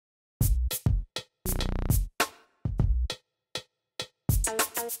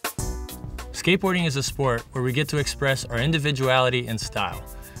Skateboarding is a sport where we get to express our individuality and style.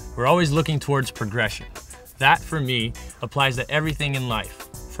 We're always looking towards progression. That, for me, applies to everything in life,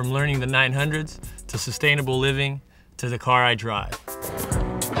 from learning the 900s, to sustainable living, to the car I drive.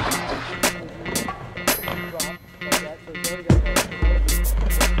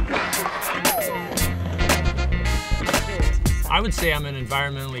 I would say I'm an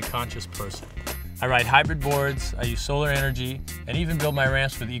environmentally conscious person. I ride hybrid boards, I use solar energy, and even build my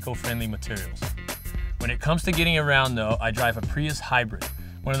ramps with eco-friendly materials. When it comes to getting around though, I drive a Prius hybrid,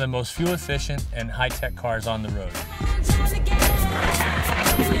 one of the most fuel efficient and high-tech cars on the road.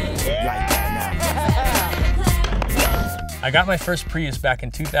 I got my first Prius back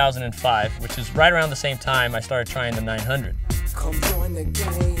in 2005, which is right around the same time I started trying the 900.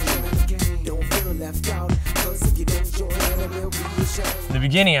 In the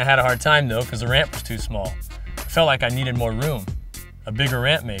beginning I had a hard time though because the ramp was too small. I felt like I needed more room, a bigger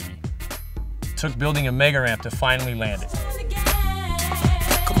ramp maybe. It took building a mega ramp to finally land it.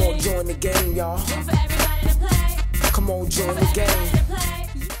 Come on, join the game, y'all. Come on, join the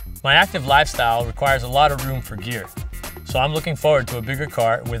game. My active lifestyle requires a lot of room for gear, so I'm looking forward to a bigger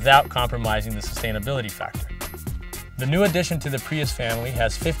car without compromising the sustainability factor. The new addition to the Prius family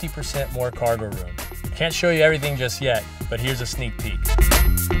has 50% more cargo room. Can't show you everything just yet, but here's a sneak peek.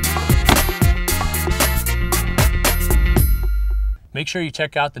 Make sure you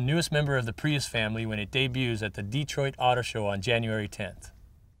check out the newest member of the Prius family when it debuts at the Detroit Auto Show on January 10th.